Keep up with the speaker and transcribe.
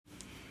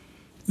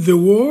The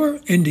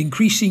war and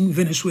increasing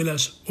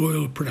Venezuela's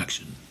oil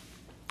production.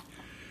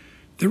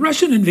 The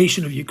Russian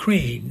invasion of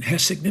Ukraine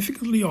has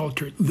significantly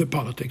altered the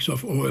politics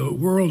of oil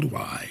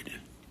worldwide.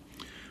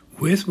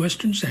 With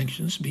Western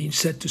sanctions being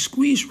set to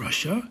squeeze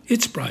Russia,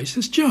 its price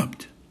has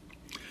jumped.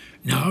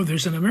 Now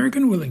there's an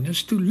American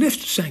willingness to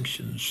lift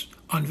sanctions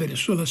on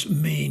Venezuela's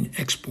main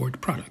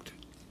export product.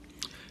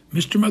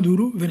 Mr.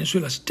 Maduro,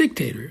 Venezuela's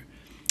dictator,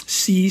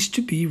 ceased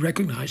to be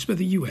recognized by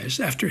the U.S.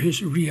 after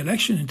his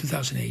re-election in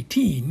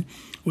 2018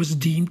 was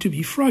deemed to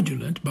be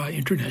fraudulent by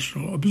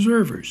international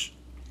observers.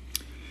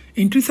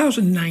 In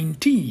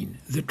 2019,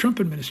 the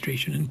Trump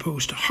administration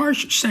imposed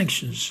harsh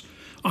sanctions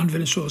on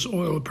Venezuela's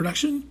oil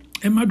production,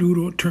 and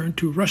Maduro turned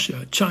to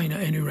Russia, China,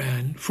 and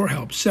Iran for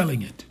help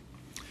selling it.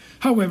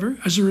 However,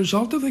 as a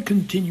result of the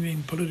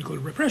continuing political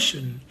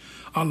repression,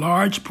 a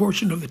large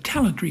portion of the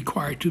talent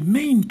required to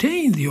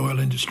maintain the oil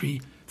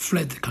industry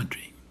fled the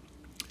country.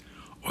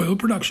 Oil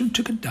production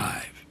took a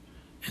dive,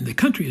 and the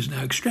country is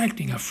now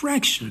extracting a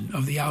fraction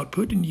of the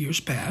output in years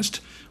past,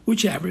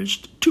 which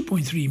averaged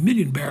 2.3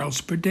 million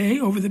barrels per day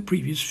over the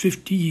previous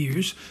 50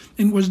 years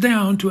and was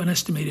down to an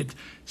estimated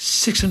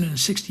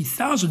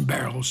 660,000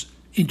 barrels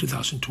in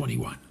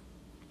 2021.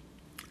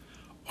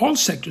 All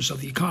sectors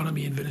of the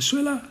economy in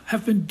Venezuela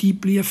have been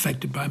deeply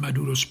affected by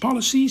Maduro's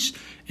policies,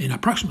 and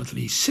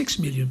approximately 6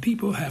 million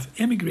people have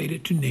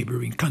emigrated to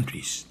neighboring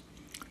countries.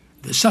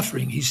 The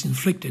suffering he's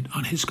inflicted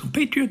on his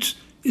compatriots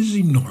is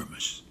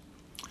enormous.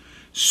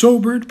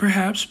 Sobered,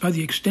 perhaps, by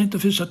the extent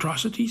of his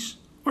atrocities,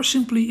 or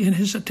simply in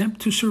his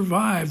attempt to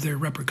survive their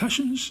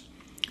repercussions,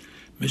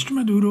 Mr.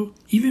 Maduro,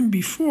 even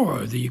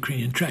before the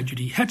Ukrainian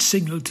tragedy, had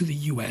signaled to the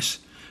U.S.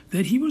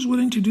 that he was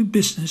willing to do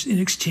business in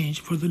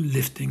exchange for the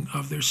lifting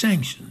of their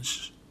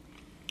sanctions.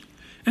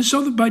 And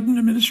so the Biden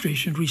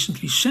administration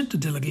recently sent a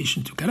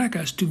delegation to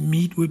Caracas to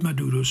meet with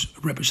Maduro's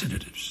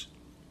representatives.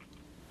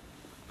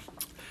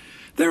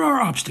 There are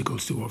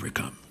obstacles to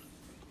overcome.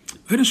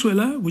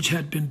 Venezuela, which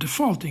had been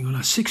defaulting on a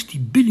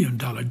 $60 billion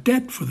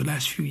debt for the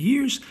last few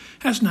years,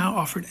 has now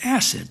offered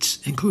assets,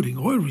 including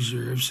oil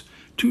reserves,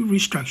 to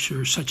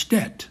restructure such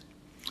debt.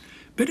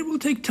 But it will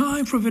take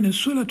time for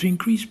Venezuela to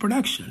increase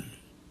production.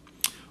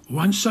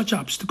 One such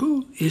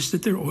obstacle is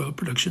that their oil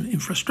production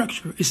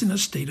infrastructure is in a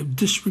state of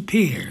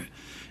disrepair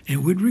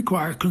and would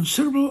require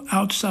considerable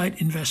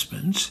outside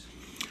investments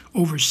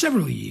over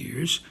several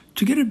years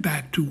to get it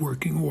back to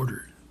working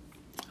order.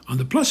 On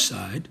the plus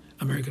side,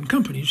 American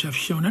companies have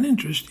shown an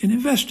interest in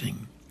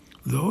investing,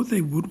 though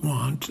they would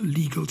want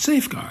legal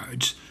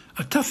safeguards,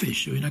 a tough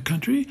issue in a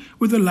country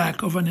with a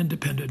lack of an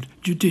independent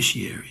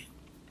judiciary.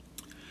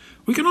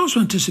 We can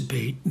also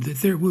anticipate that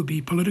there will be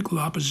political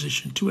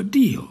opposition to a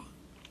deal.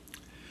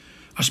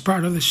 As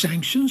part of the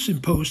sanctions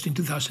imposed in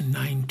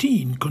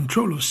 2019,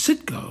 control of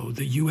Citgo,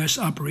 the U.S.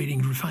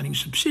 operating refining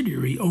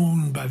subsidiary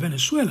owned by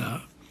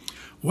Venezuela,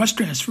 was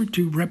transferred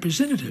to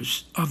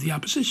representatives of the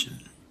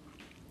opposition.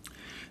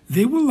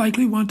 They will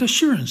likely want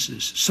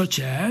assurances, such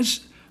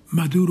as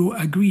Maduro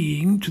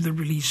agreeing to the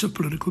release of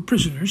political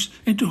prisoners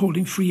and to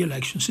holding free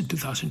elections in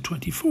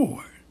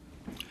 2024.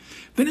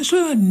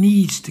 Venezuela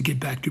needs to get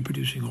back to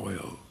producing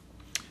oil.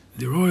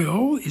 Their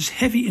oil is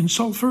heavy in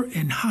sulfur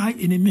and high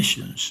in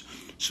emissions,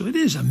 so it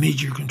is a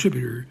major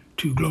contributor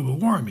to global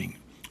warming,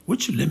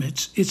 which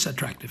limits its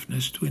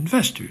attractiveness to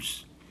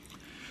investors.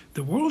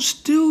 The world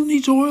still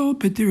needs oil,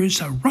 but there is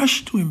a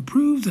rush to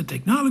improve the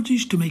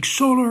technologies to make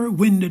solar,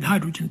 wind, and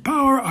hydrogen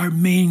power our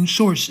main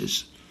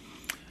sources,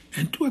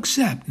 and to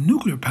accept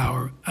nuclear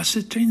power as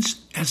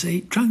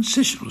a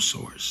transitional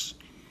source.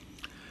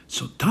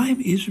 So time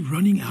is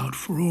running out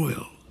for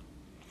oil.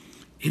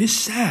 It is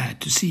sad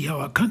to see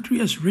how a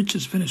country as rich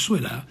as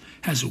Venezuela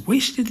has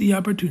wasted the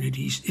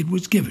opportunities it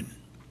was given.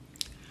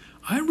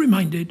 I am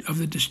reminded of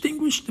the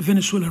distinguished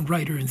Venezuelan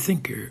writer and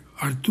thinker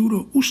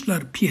Arturo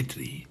Uslar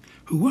Pietri,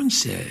 who once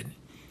said,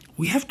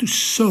 "We have to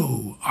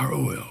sow our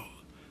oil,"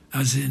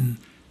 as in,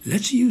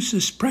 let's use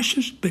this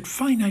precious but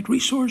finite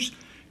resource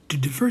to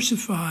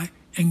diversify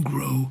and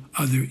grow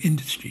other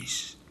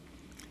industries.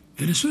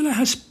 Venezuela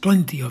has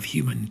plenty of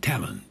human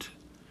talent.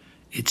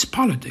 Its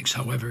politics,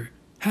 however,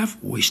 have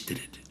wasted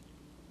it.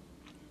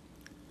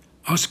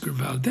 Oscar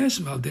Valdez,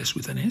 Valdez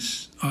with an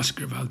S,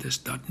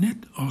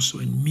 oscarvaldez.net, also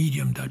in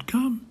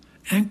medium.com,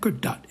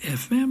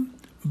 anchor.fm,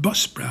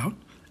 Buzzsprout,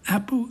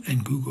 Apple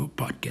and Google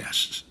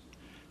Podcasts.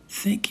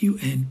 Thank you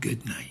and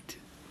good night.